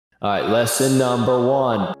Alright, lesson number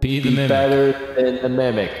 1. Be the mimic. Better than the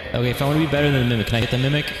mimic. Okay, if I want to be better than the mimic, can I hit the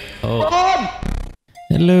mimic? Oh.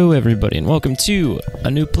 Hello, everybody, and welcome to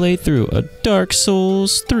a new playthrough of Dark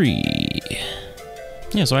Souls 3.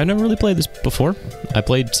 Yeah, so I've never really played this before. I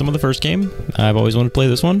played some of the first game. I've always wanted to play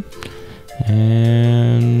this one.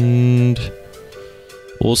 And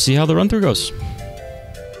we'll see how the run-through goes.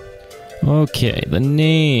 Okay, the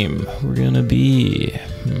name. We're gonna be...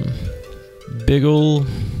 Biggle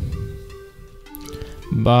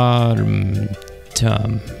Bottom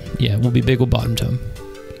Tum. Yeah, we'll be Biggle Bottom Tum.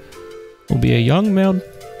 We'll be a young male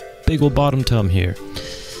Biggle Bottom Tum here.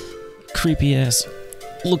 Creepy ass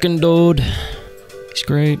looking dude. He's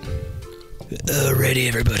great. Alrighty,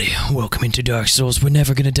 everybody. Welcome into Dark Souls. We're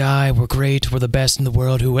never gonna die. We're great. We're the best in the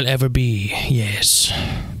world who will ever be. Yes.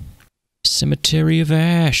 Cemetery of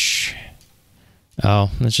Ash.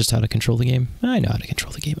 Oh, that's just how to control the game. I know how to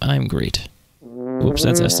control the game. I'm great. Oops,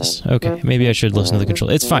 that's Estes. Okay, maybe I should listen to the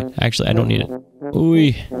control. It's fine. Actually, I don't need it.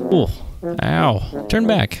 Ooh. Oh. Ow. Turn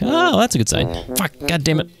back. Oh, that's a good sign. Fuck. God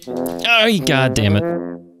damn it. Oh, god damn it.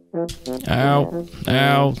 Ow.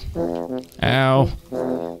 Ow. Ow.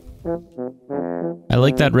 I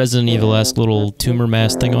like that Resident Evil-esque little tumor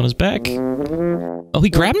mask thing on his back. Oh,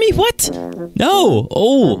 he grabbed me? What? No!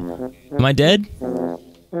 Oh! Am I dead?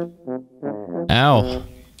 Ow.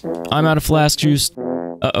 I'm out of flask juice.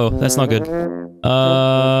 Uh-oh, that's not good.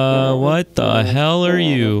 What the hell are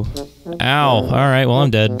you? Ow. Alright, well, I'm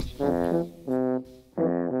dead. We're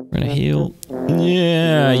gonna heal.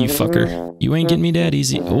 Yeah, you fucker. You ain't getting me that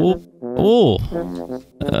easy. Oh. Oh.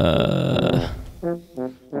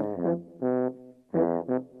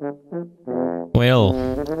 Well.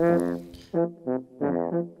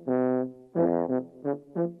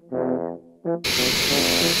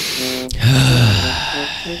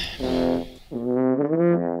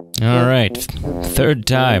 Alright. Third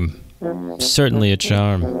time. Certainly a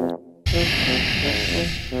charm.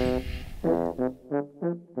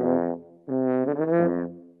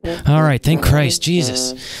 Alright, thank Christ,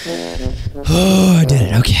 Jesus. Oh, I did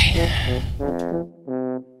it, okay.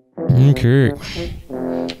 Okay.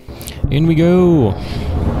 In we go.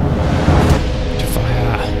 To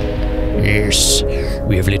fire. Yes.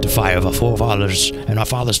 We have lit the fire of our forefathers and our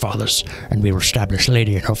fathers' fathers, and we will establish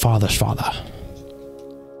Lady and her father's father.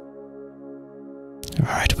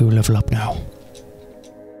 Alright, we will level up now.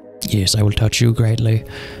 Yes, I will touch you greatly,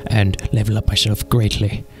 and level up myself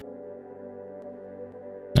greatly.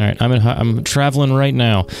 Alright, I'm traveling right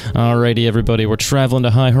now. Alrighty, everybody, we're traveling to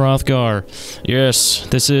High Hrothgar. Yes,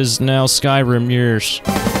 this is now Skyrim years.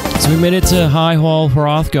 So we made it to High Hall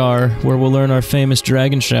Hrothgar, where we'll learn our famous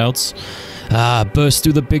dragon shouts. Burst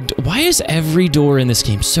through the big door. Why is every door in this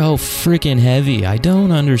game so freaking heavy? I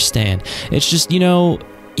don't understand. It's just, you know,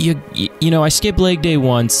 I skipped leg day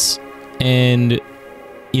once, and,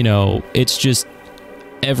 you know, it's just...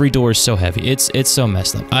 Every door is so heavy. It's so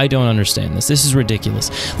messed up. I don't understand this. This is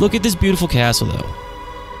ridiculous. Look at this beautiful castle, though.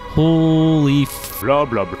 Holy blah,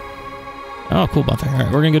 blah, blah. Oh, cool bonfire.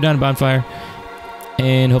 Alright, we're gonna go down to bonfire.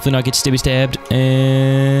 And hopefully not get stabbed.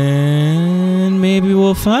 And maybe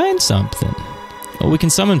we'll find something. Oh, we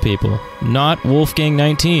can summon people. Not Wolfgang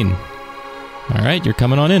 19. Alright, you're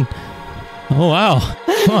coming on in. Oh, wow.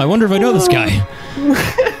 Oh, I wonder if I know this guy.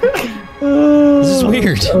 This is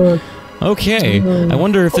weird. Okay, I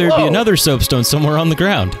wonder if there'd be another soapstone somewhere on the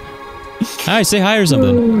ground. Hi, say hi or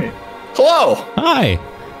something. Hello! Hi!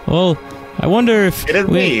 Well, I wonder if... It is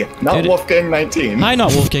me, not Wolfgang 19. Hi,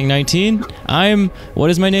 not Wolfgang 19. I'm...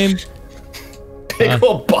 What is my name?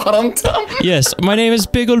 Biggle Bottom Tum? Yes, my name is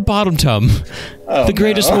Biggle Bottom Tum. Oh, the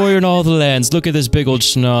greatest warrior in all the lands. Look at this big old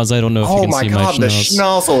schnoz. I don't know if you can see my schnoz. Oh my god, the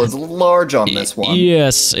schnozzle is large on this one.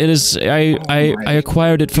 Yes, it is. I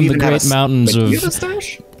acquired it from the great mountains of...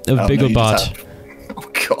 Biggle Bot.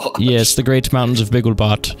 Oh god. Yes, the great mountains of Biggle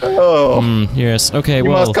Bot. Oh. Yes, okay, you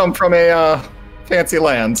well... must come from a, fancy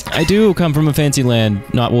land. I do come from a fancy land,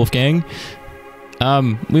 not Wolfgang.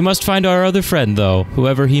 We must find our other friend, though,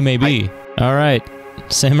 whoever he may be. Alright,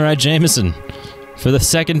 Samurai Jameson. For the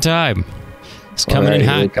second time. He's coming in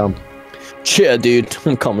hot. Yeah, dude,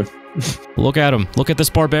 I'm coming. Look at him. Look at this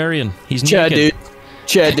barbarian. He's yeah, naked. Dude.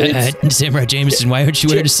 Chad, dude. Samurai Jameson, why aren't you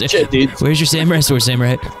wearing a Where's your samurai sword,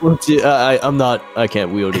 Samurai? I'm not. I can't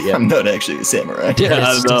wield it yet. I'm not actually a samurai.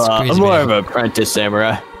 Yeah, I'm more of an apprentice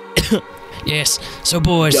samurai. Yes. So,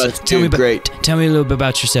 boys, tell me a little bit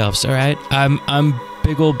about yourselves. All right. I'm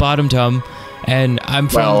Biggle Bottom Tum, and I'm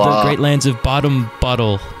from the great lands of Bottom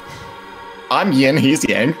Bottle. I'm Yin. He's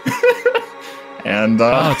Yang. And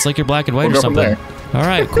oh, it's like you're black and white or something. All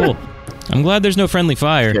right, cool. I'm glad there's no friendly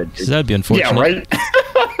fire, because that'd be unfortunate. Yeah, right?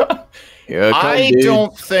 Here I come, I dude.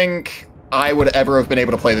 don't think I would ever have been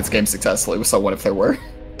able to play this game successfully. So what if there were?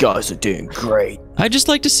 Guys are doing great. I just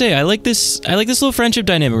like to say, I like this little friendship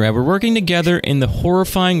dynamic, right? We're working together in the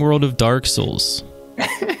horrifying world of Dark Souls.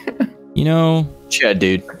 You know? Yeah,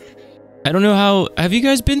 dude. I don't know how... Have you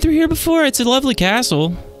guys been through here before? It's a lovely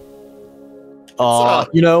castle.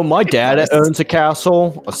 You know, my dad owns a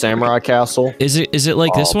castle, a samurai castle. Is it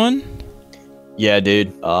like this one? Yeah,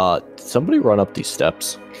 dude. Somebody run up these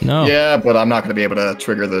steps. No. Yeah, but I'm not going to be able to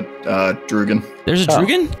trigger the Drugan. There's a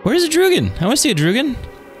Drugan? Where's a Drugan? I want to see a Drugan.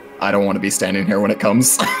 I don't want to be standing here when it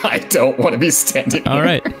comes. I don't want to be standing here. All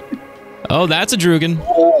right. Oh, that's a Drugan.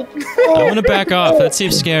 I want to back off. That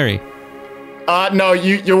seems scary. No,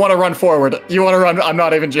 you want to run forward. You want to run. I'm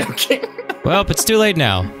not even joking. Well, it's too late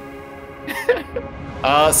now.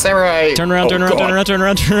 Samurai. Turn around, turn around, turn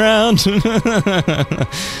around, turn around, turn around.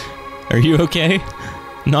 Are you okay?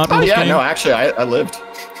 Not Oh, yeah, okay? no, actually, I lived.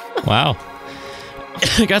 Wow.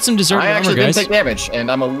 I got some deserved I armor, actually guys. didn't take damage,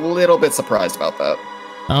 and I'm a little bit surprised about that.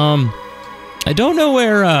 I don't know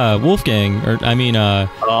where Wolfgang, or I mean,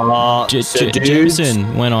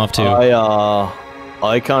 Jameson went off to.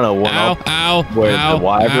 I kind of went up where the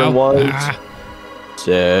wyvern was.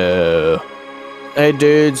 So, hey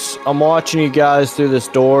dudes, I'm watching you guys through this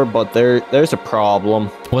door, but there's a problem.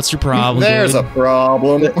 What's your problem? There's dude? a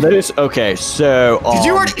problem. Okay, so Did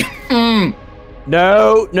you already?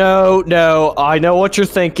 No. I know what you're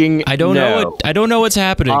thinking. I don't know what's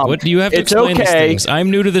happening. What do you have to it's explain these okay. things? I'm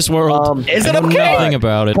new to this world. Is it I know okay? nothing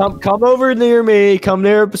about it. Come over near me. Come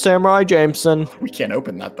near Samurai Jameson. We can't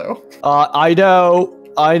open that though. I know,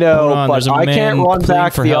 Hold on, but there's a I man can't run pleading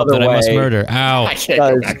back for the help other that way. I must murder. Ow. I can't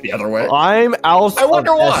go back the other way. I'm out I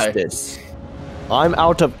wonder of why. Estus. I'm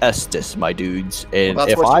out of Estus, my dudes. And Well,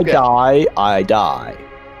 that's if what you I get. die, I die.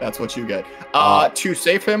 That's what you get. To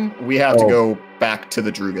save him, we have to go back to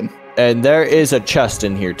the Drugan. And there is a chest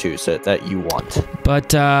in here too, so that you want. But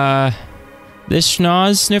this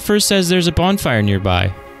schnoz sniffer says there's a bonfire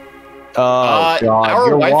nearby. Oh God, Our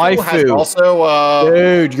your waifu has waifu. also,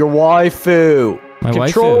 Dude, your waifu. My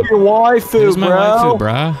Control waifu. your waifu, Who's my bro. waifu,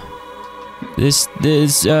 brah? This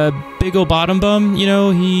Biggle Bottom Bum, you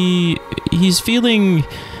know, he's feeling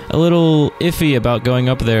a little iffy about going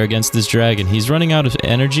up there against this dragon. He's running out of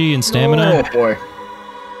energy and stamina. oh boy.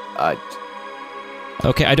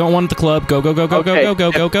 Okay, I don't want the club. Go, go, go, go, Okay, go,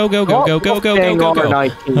 go, go, go, go, go, go, go, go, go, go, go.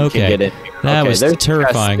 19 Okay. can get in. That was there's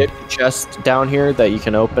terrifying. There's a chest down here that you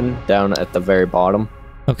can open down at the very bottom.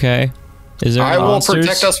 Okay. Is there I will monsters?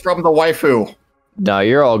 protect us from the waifu. No,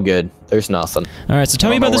 you're all good. There's nothing. All right, so tell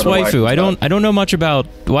me about this waifu. I don't know much about.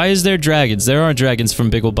 Why is there dragons? There aren't dragons from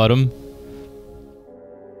Biggle Bottom.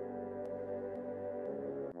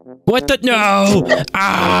 What the? No!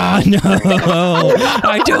 Ah, no!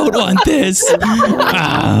 I don't want this!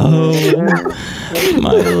 Ow!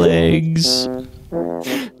 My legs.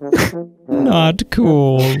 Not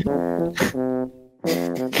cool.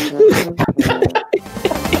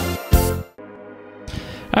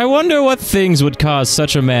 I wonder what things would cause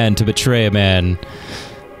such a man to betray a man.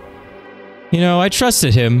 You know, I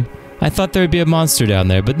trusted him. I thought there would be a monster down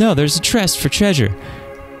there, but no, there's a chest for treasure.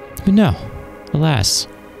 But no, alas.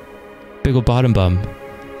 Biggle Bottom Bum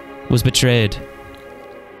was betrayed.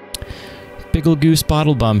 Biggle Goose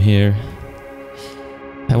Bottle Bum here.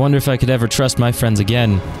 I wonder if I could ever trust my friends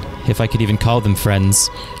again. If I could even call them friends.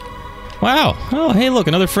 Wow! Oh, hey look,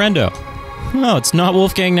 another friendo. Oh, it's not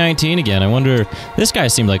Wolfgang 19 again. I wonder... This guy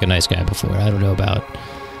seemed like a nice guy before. I don't know about...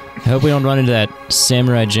 I hope we don't run into that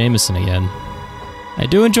Samurai Jameson again. I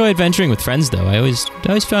do enjoy adventuring with friends, though. I always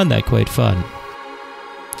found that quite fun.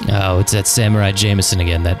 Oh, it's that Samurai Jameson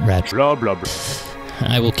again, that rat. Blah, blah, blah.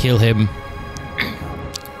 I will kill him.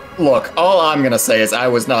 Look, all I'm gonna say is I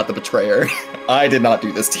was not the betrayer. I did not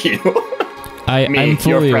do this to you. I'm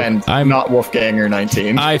fully, your friend, I'm not Wolfganger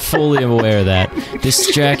 19. I fully am aware of that. This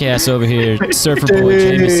jackass over here, Surfer Boy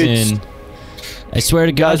Jameson. I swear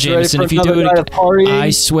to God, Jameson, if you do it, I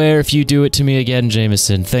swear if you do it to me again,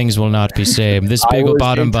 Jameson, things will not be same. This Biggle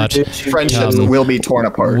Bottom Butt Friendships will be torn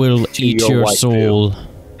apart. will eat your soul.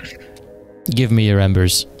 Give me your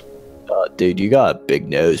embers. Dude, you got a big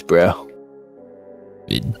nose, bro.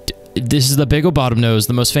 This is the Biggle Bottom nose,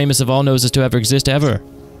 the most famous of all noses to ever exist ever.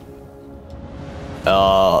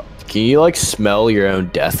 Can you, like, smell your own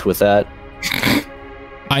death with that?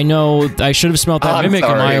 I know I should have smelled that mimic a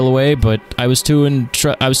mile away, but I was too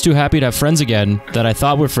happy to have friends again that I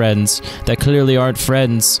thought were friends that clearly aren't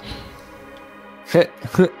friends. Hey.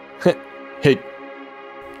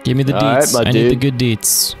 Give me the deets. Right, I need the good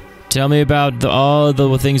deets. Tell me about all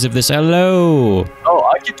the things of this. Hello. Oh,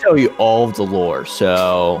 I can tell you all of the lore.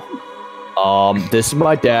 So, This is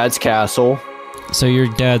my dad's castle. So your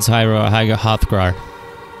dad's Hyra Hothgrar.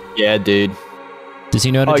 Yeah, dude. Does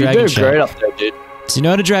he know how to you're dragon doing shout? great up there, dude. Does he know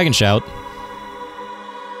how to dragon shout?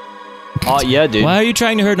 Yeah, dude. Why are you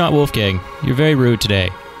trying to hurt not Wolfgang? You're very rude today.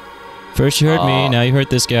 First you hurt me, now you hurt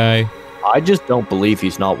this guy. I just don't believe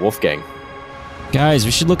he's not Wolfgang. Guys,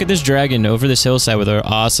 we should look at this dragon over this hillside with our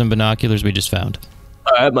awesome binoculars we just found.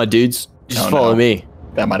 Alright, my dudes. Just follow me.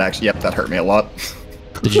 That might actually, yep, that hurt me a lot.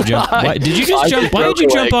 Did you jump? Why did you just jump? Why did you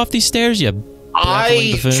jump off these stairs, you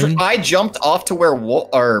I jumped off to where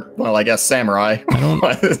well, I guess Samurai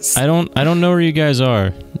was. I don't know where you guys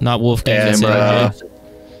are. Not Wolfgang.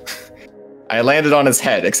 I landed on his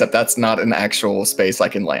head, except that's not an actual space I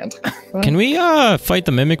can land. Can we fight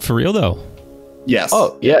the mimic for real though? Yes.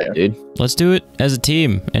 Oh yeah, dude. Let's do it as a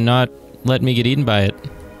team and not let me get eaten by it.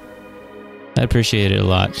 I appreciate it a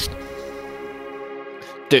lot.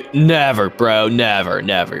 Dude, never, bro. Never.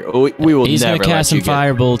 We will He's never. He's gonna cast some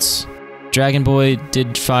fire bolts. Dragon Boy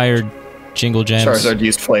did fire Jingle Gems. Charizard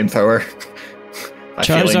used flamethrower.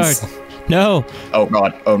 Charizard. No. Oh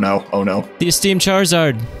god. Oh no. Oh no. The esteemed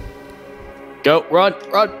Charizard. Go, run.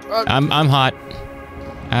 I'm hot.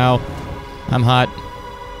 Ow. I'm hot.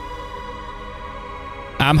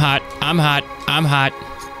 I'm hot.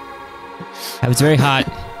 I was very hot.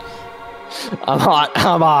 I'm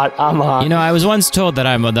hot. You know, I was once told that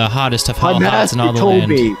I'm the hottest of all hots in all the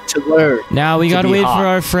land. Me to learn. Now we gotta wait for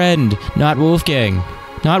our friend, not Wolfgang.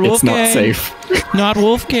 Not Wolfgang. It's not safe. Not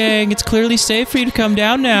Wolfgang. It's clearly safe for you to come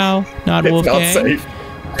down now. Not Wolfgang. It's not safe.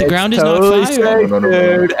 The ground is not fire. Safe,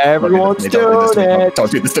 dude. Everyone's doing it.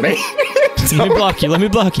 Don't do this to me. Let me block you. Let me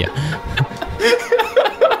block you.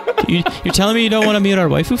 You're telling me you don't want to meet our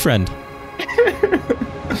waifu friend?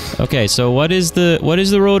 Okay, so what is the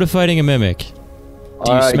road to fighting a mimic?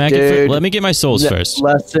 Do you smack it first? Let me get my souls first.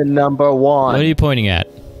 Lesson number 1. What are you pointing at?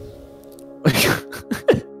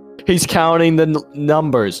 He's counting the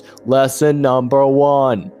numbers. Lesson number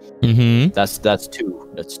 1. Mm-hmm. That's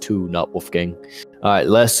 2. That's 2, not Wolfgang. All right.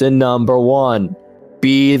 Lesson number 1.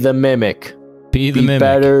 Be the mimic. Be the mimic.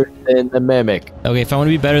 Better than the mimic. Okay, if I want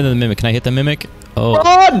to be better than the mimic, can I hit the mimic? Oh.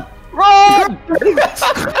 Run!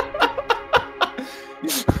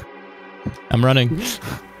 I'm running.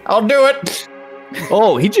 I'll do it.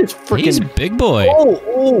 Oh, he just freaking. He's a big boy.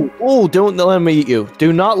 Oh! Don't let him eat you.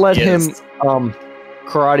 Do not let him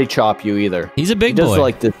karate chop you either. He's a big boy. He does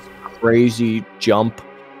like this crazy jump.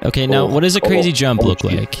 Okay, now what does a crazy jump look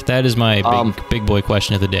like? That is my big boy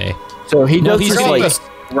question of the day. So he does this like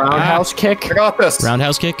roundhouse kick. I got this.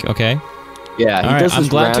 Roundhouse kick. Okay. Yeah. All right. I'm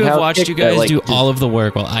glad to have watched you guys do all of the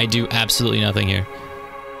work while I do absolutely nothing here.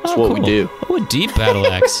 That's what we do. Oh, a deep battle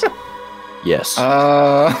axe. Yes.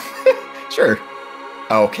 Sure.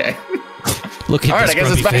 Okay. Look at all right, I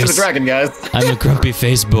guess it's back to the dragon, guys. I'm a grumpy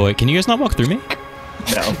face boy. Can you guys not walk through me?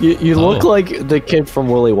 No. You look like the kid from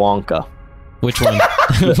Willy Wonka. Which one?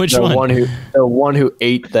 Which the one? The one who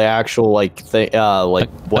ate the actual whatever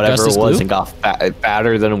Augustus it was Gloop? and got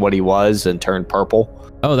fatter than what he was and turned purple.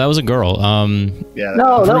 Oh, that was a girl. Yeah.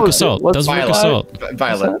 No, that Veruca was Salt. That was Veruca Salt.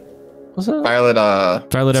 Violet. What's that? Violet.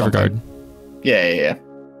 Violet Evergarden. Yeah.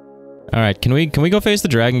 All right, can we go face the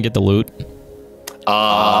dragon and get the loot?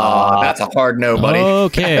 That's a hard no, buddy.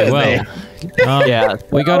 Okay, well, yeah,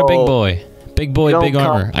 we got a big boy, big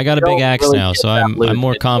armor. I got a big axe now, so I'm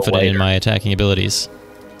more confident in my attacking abilities.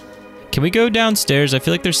 Can we go downstairs? I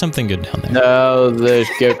feel like there's something good down there. No,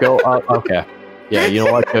 go up. Okay. Yeah, you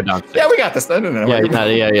know what? Go downstairs. Yeah, we got this. No.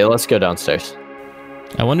 Yeah. Let's go downstairs.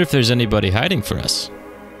 I wonder if there's anybody hiding for us.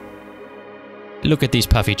 Look at these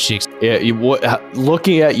puffy cheeks. Yeah,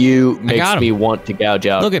 looking at you makes me want to gouge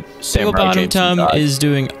out. Look at Biggle Bottom Tum is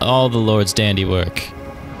doing all the Lord's dandy work.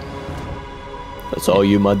 That's all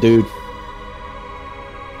you, my dude.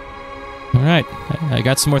 All right, I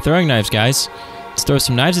got some more throwing knives, guys. Let's throw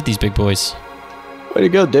some knives at these big boys. Way to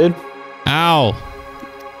go, dude. Ow.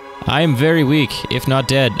 I am very weak, if not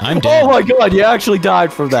dead. I'm dead. Oh my god, you actually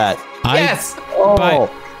died from that. Yes!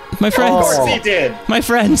 My friends. Of course he did. My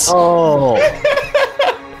friends. Oh.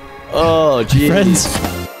 Oh, jeez. Friends.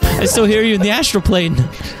 I still hear you in the astral plane.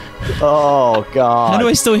 Oh god. How do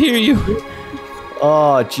I still hear you?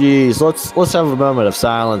 Oh, jeez. Let's have a moment of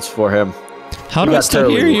silence for him. How do I still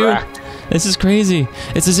hear you? This is crazy.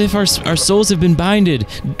 It's as if our souls have been binded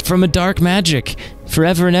from a dark magic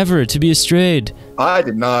forever and ever to be astrayed. I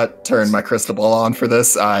did not turn my crystal ball on for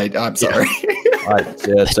this. I'm sorry.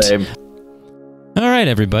 Yeah, same. All right,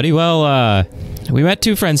 everybody. Well, we met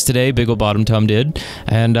 2 friends today. Biggle Bottom Tum did,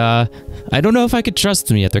 and I don't know if I could trust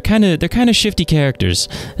them yet. They're kind of shifty characters.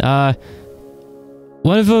 One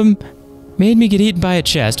of them made me get eaten by a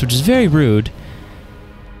chest, which is very rude.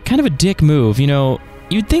 kind of a dick move, you know.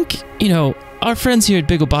 You'd think, you know, our friends here at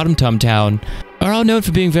Biggle Bottom Tum Town are all known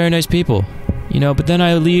for being very nice people, you know, but then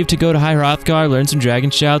I leave to go to High Hrothgar, learn some dragon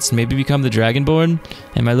shouts, and maybe become the Dragonborn,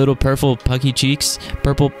 and my little purple puffy cheeks,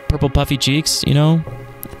 you know,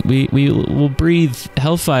 we will breathe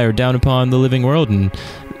hellfire down upon the living world and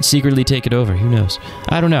secretly take it over. Who knows?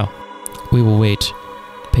 I don't know. We will wait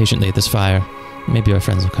patiently at this fire. Maybe our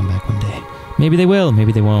friends will come back one day. Maybe they will,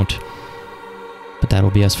 maybe they won't. But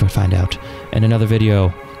that'll be us for find out. And another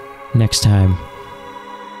video next time.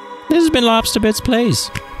 This has been Lobster Bits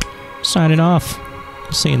Plays. Signing off.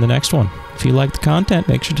 See you in the next one. If you like the content,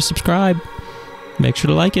 make sure to subscribe. Make sure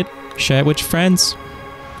to like it. Share it with your friends.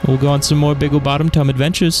 We'll go on some more Biggle Bottom Tum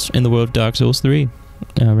adventures in the world of Dark Souls 3.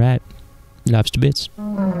 Alright. Lobster Bits.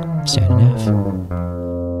 Signing off.